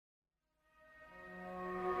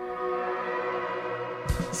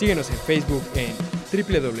Síguenos en Facebook en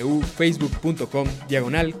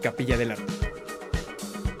www.facebook.com/Capilla del Arte.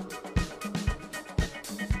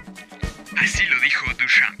 Así lo dijo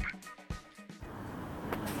Duchamp.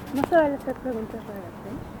 ¿No se vale hacer preguntas raras,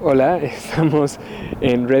 Hola, estamos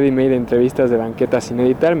en Ready Made Entrevistas de Banqueta Sin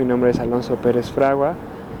Editar. Mi nombre es Alonso Pérez Fragua,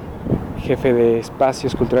 jefe de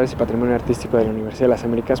Espacios Culturales y Patrimonio Artístico de la Universidad de las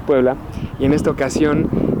Américas Puebla. Y en esta ocasión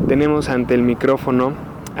tenemos ante el micrófono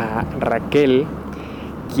a Raquel,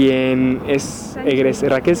 quien es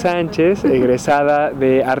Raquel Sánchez, egresada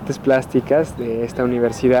de Artes Plásticas de esta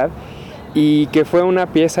universidad, y que fue una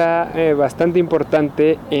pieza bastante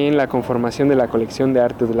importante en la conformación de la colección de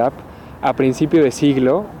Artes Lab a principio de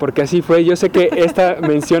siglo, porque así fue. Yo sé que esta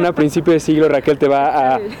mención a principio de siglo, Raquel, te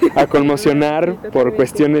va a conmocionar por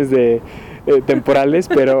cuestiones temporales,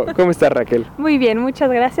 pero ¿cómo estás, Raquel? Muy bien, muchas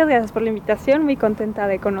gracias por la invitación, muy contenta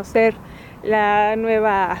de conocer la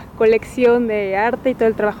nueva colección de arte y todo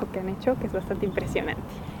el trabajo que han hecho, que es bastante impresionante.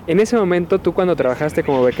 En ese momento, tú cuando trabajaste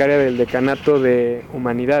como becaria del Decanato de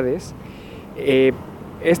Humanidades,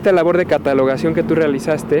 esta labor de catalogación que tú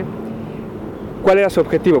realizaste, ¿cuál era su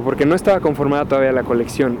objetivo? Porque no estaba conformada todavía la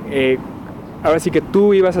colección. Ahora sí que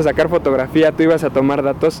tú ibas a sacar fotografía, tú ibas a tomar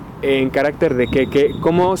datos en carácter de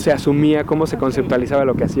cómo se asumía, cómo se conceptualizaba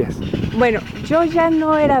lo que hacías. Bueno, yo ya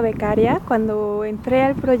no era becaria. Cuando entré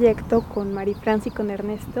al proyecto con Marifrance y con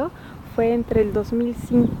Ernesto, fue entre el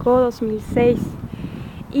 2005-2006.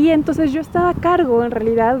 Y entonces yo estaba a cargo en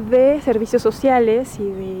realidad de servicios sociales y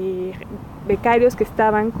de becarios que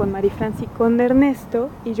estaban con Marifrance y con Ernesto,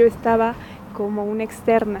 y yo estaba como una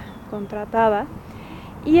externa contratada.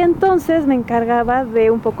 Y entonces me encargaba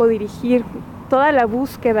de un poco dirigir toda la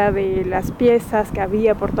búsqueda de las piezas que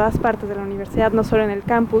había por todas partes de la universidad, no solo en el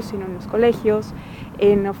campus, sino en los colegios,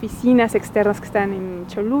 en oficinas externas que están en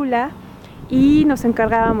Cholula, y nos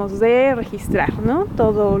encargábamos de registrar, ¿no?,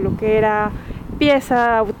 todo lo que era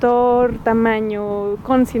pieza, autor, tamaño,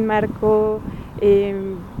 con, sin marco,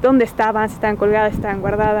 dónde estaban, si estaban colgadas, si estaban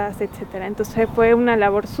guardadas, etc. Entonces fue una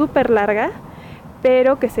labor súper larga,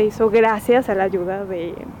 pero que se hizo gracias a la ayuda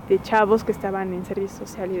de chavos que estaban en servicio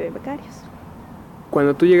social y de becarios.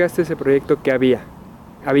 Cuando tú llegaste a ese proyecto, ¿qué había?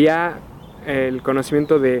 ¿Había el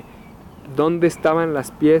conocimiento de dónde estaban las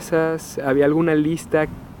piezas? ¿Había alguna lista?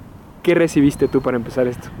 ¿Qué recibiste tú para empezar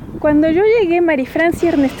esto? Cuando yo llegué, Marifrance y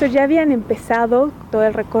Ernesto ya habían empezado todo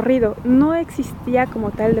el recorrido. No existía como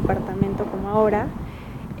tal departamento como ahora.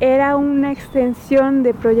 Era una extensión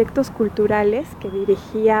de proyectos culturales que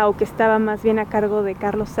dirigía, o que estaba más bien a cargo de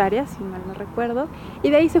Carlos Arias, si mal no recuerdo, y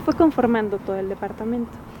de ahí se fue conformando todo el departamento.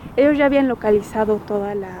 Ellos ya habían localizado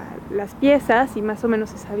todas las piezas y más o menos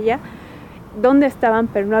se sabía dónde estaban,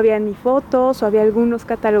 pero no había ni fotos, o había algunos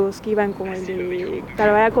catálogos que iban como el de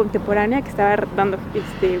Talavera Contemporánea, que estaba dando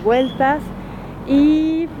vueltas,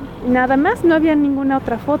 y nada más, no había ninguna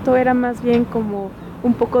otra foto. Era más bien como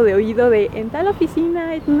un poco de oído de en tal oficina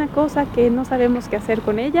hay una cosa que no sabemos qué hacer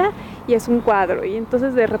con ella y es un cuadro, y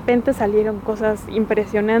entonces de repente salieron cosas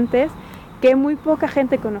impresionantes que muy poca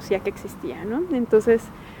gente conocía que existían, ¿no? Entonces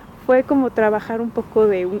fue como trabajar un poco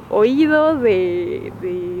de un oído, de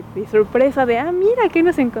sorpresa, de mira qué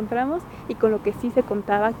nos encontramos, y con lo que sí se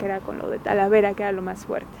contaba, que era con lo de Talavera, que era lo más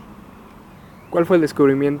fuerte. ¿Cuál fue el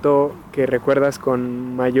descubrimiento que recuerdas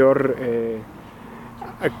con mayor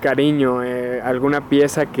cariño? ¿Alguna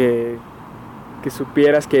pieza que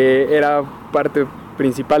supieras que era parte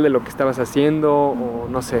principal de lo que estabas haciendo, o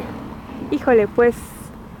no sé? Híjole, pues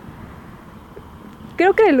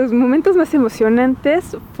creo que de los momentos más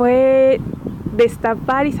emocionantes fue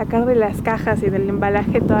destapar y sacar de las cajas y del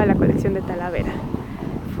embalaje toda la colección de Talavera.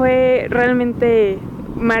 Fue realmente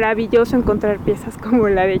maravilloso encontrar piezas como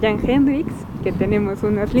la de Jan Hendrix, que tenemos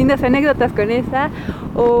unas lindas anécdotas con esa,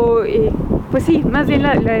 o pues sí, más bien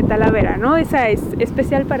la de Talavera, ¿no? Esa es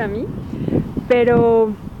especial para mí,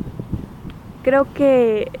 pero creo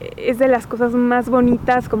que es de las cosas más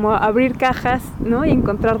bonitas, como abrir cajas, ¿no?, y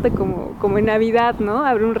encontrarte como en Navidad, ¿no?,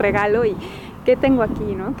 abrir un regalo y ¿qué tengo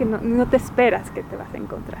aquí?, ¿no?, que no te esperas que te vas a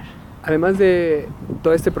encontrar. Además de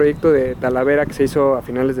todo este proyecto de Talavera que se hizo a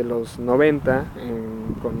finales de los 90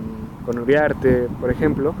 con Uriarte, por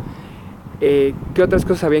ejemplo, ¿qué otras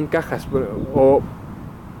cosas había en cajas?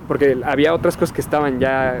 Porque había otras cosas que estaban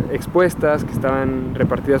ya expuestas, que estaban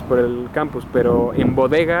repartidas por el campus, pero en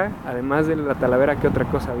bodega, además de la Talavera, ¿qué otra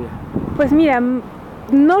cosa había? Pues mira,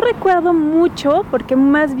 no recuerdo mucho, porque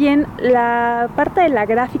más bien la parte de la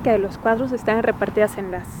gráfica de los cuadros estaban repartidas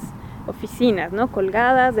en las oficinas, ¿no?,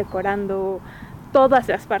 colgadas, decorando todas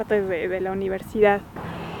las partes de la universidad.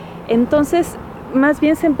 Entonces, más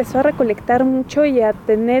bien se empezó a recolectar mucho y a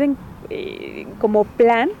tener como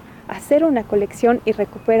plan hacer una colección y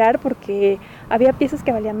recuperar, porque había piezas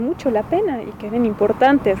que valían mucho la pena y que eran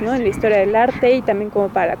importantes, ¿no? En la historia del arte y también como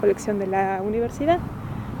para la colección de la universidad.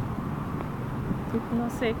 No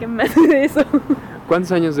sé qué más de eso.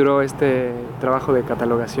 ¿Cuántos años duró este trabajo de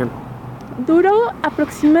catalogación? Duró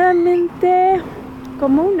aproximadamente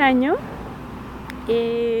como un año,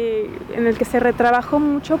 en el que se retrabajó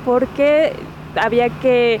mucho porque había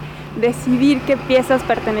que decidir qué piezas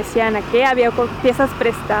pertenecían a qué. Había piezas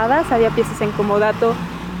prestadas, había piezas en comodato,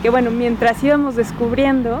 que bueno, mientras íbamos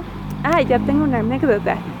descubriendo, ya tengo una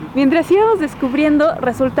anécdota. Mientras íbamos descubriendo,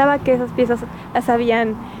 resultaba que esas piezas las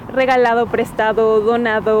habían regalado, prestado,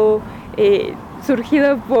 donado,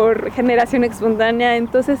 surgido por generación espontánea.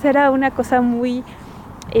 Entonces era una cosa muy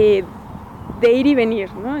de ir y venir,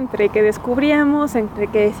 ¿no? Entre que descubríamos, entre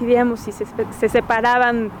que decidíamos si se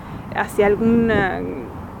separaban hacia alguna,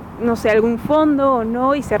 no sé, algún fondo o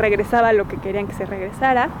no, y se regresaba a lo que querían que se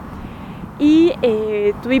regresara. Y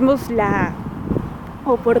tuvimos la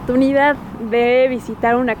oportunidad de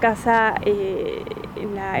visitar una casa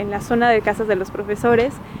en la zona de casas de los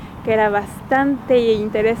profesores, que era bastante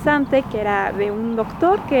interesante, que era de un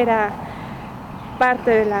doctor que era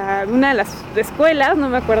parte de una de las escuelas, no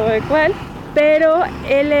me acuerdo de cuál, pero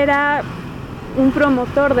él era un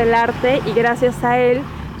promotor del arte y gracias a él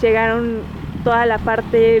llegaron toda la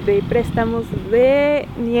parte de préstamos de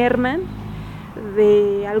Nierman,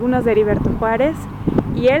 de algunas de Heriberto Juárez,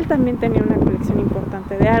 y él también tenía una colección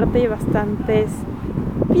importante de arte y bastantes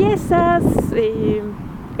piezas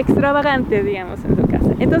extravagantes, digamos, en su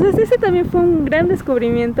casa. Entonces ese también fue un gran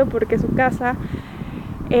descubrimiento, porque su casa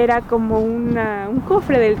era como un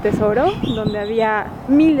cofre del tesoro, donde había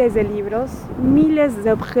miles de libros, miles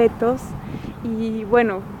de objetos, y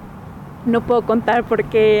bueno, no puedo contar por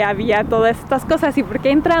qué había todas estas cosas y por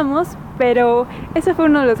qué entramos, pero ese fue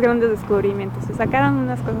uno de los grandes descubrimientos. Se sacaron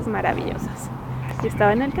unas cosas maravillosas y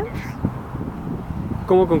estaba en el campus.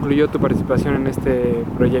 ¿Cómo concluyó tu participación en este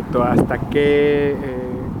proyecto? ¿Hasta qué?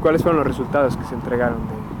 ¿Cuáles fueron los resultados que se entregaron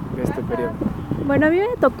de este periodo? Bueno, a mí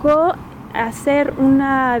me tocó hacer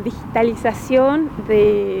una digitalización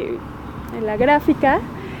de la gráfica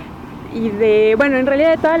y en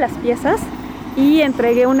realidad de todas las piezas, y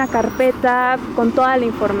entregué una carpeta con toda la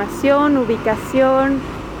información, ubicación,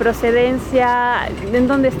 procedencia, en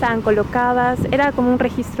dónde estaban colocadas. Era como un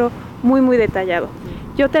registro muy muy detallado.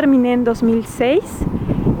 Yo terminé en 2006.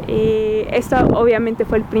 Esto obviamente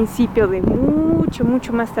fue el principio de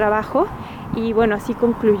mucho más trabajo, y bueno, así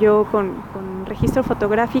concluyó con registro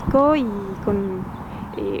fotográfico y con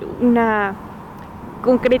una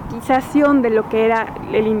concretización de lo que era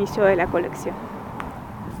el inicio de la colección.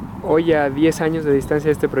 Hoy, a 10 años de distancia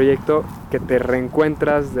de este proyecto, que te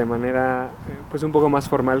reencuentras de manera pues un poco más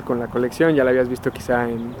formal con la colección, ya la habías visto quizá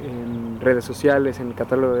en redes sociales, en el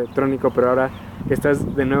catálogo electrónico, pero ahora que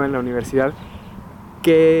estás de nuevo en la universidad,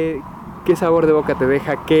 ¿qué sabor de boca te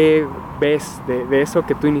deja? ¿Qué ves de eso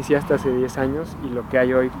que tú iniciaste hace 10 años y lo que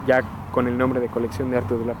hay hoy ya con el nombre de Colección de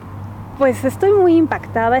Arte Udulap? Pues estoy muy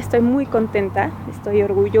impactada, estoy muy contenta, estoy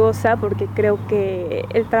orgullosa, porque creo que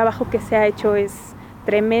el trabajo que se ha hecho es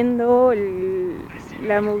tremendo.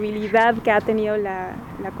 La movilidad que ha tenido la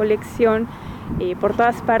colección por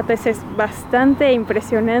todas partes es bastante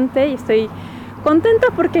impresionante, y estoy contenta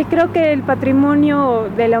porque creo que el patrimonio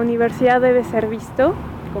de la universidad debe ser visto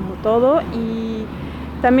como todo, y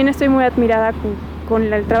también estoy muy admirada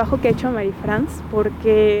con el trabajo que ha hecho Marie-France,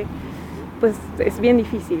 porque pues es bien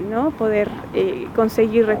difícil, ¿no? Poder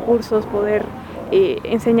conseguir recursos, poder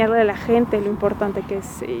enseñarle a la gente lo importante que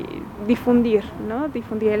es difundir, ¿no?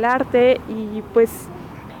 Difundir el arte, y pues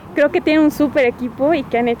creo que tienen un súper equipo y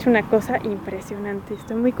que han hecho una cosa impresionante.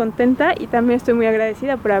 Estoy muy contenta y también estoy muy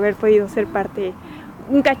agradecida por haber podido ser parte,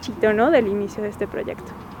 un cachito, ¿no?, del inicio de este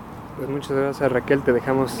proyecto. Pues muchas gracias, Raquel, te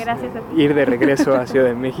dejamos ir de regreso a Ciudad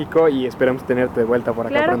de México y esperamos tenerte de vuelta por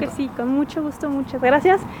acá pronto. Claro que sí, con mucho gusto, muchas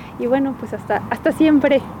gracias, y bueno, pues hasta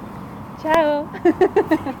siempre. Chao.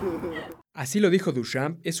 Así lo dijo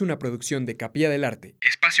Duchamp es una producción de Capilla del Arte,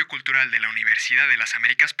 Espacio Cultural de la Universidad de las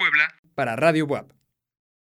Américas Puebla, para Radio WAP.